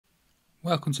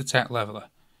Welcome to Tech Leveler.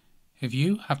 If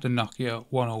you have the Nokia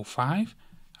 105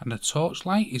 and the torch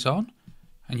light is on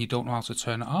and you don't know how to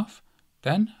turn it off,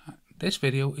 then this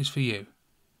video is for you.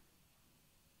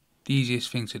 The easiest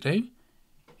thing to do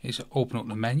is open up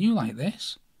the menu like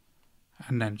this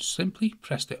and then simply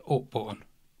press the up button,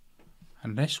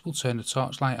 and this will turn the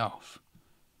torch light off.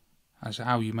 As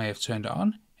how you may have turned it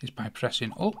on is by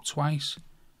pressing up twice,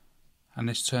 and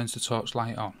this turns the torch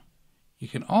light on. You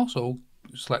can also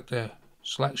select the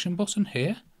selection button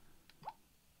here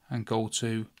and go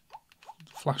to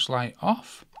flashlight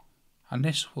off, and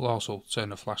this will also turn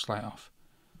the flashlight off.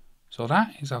 So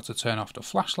that is how to turn off the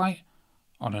flashlight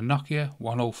on a Nokia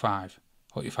 105.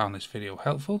 Hope you found this video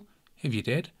helpful. If you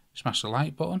did, smash the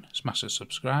like button, smash the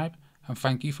subscribe, and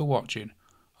thank you for watching.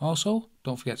 Also,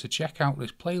 don't forget to check out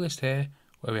this playlist here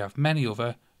where we have many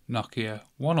other Nokia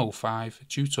 105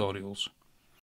 tutorials.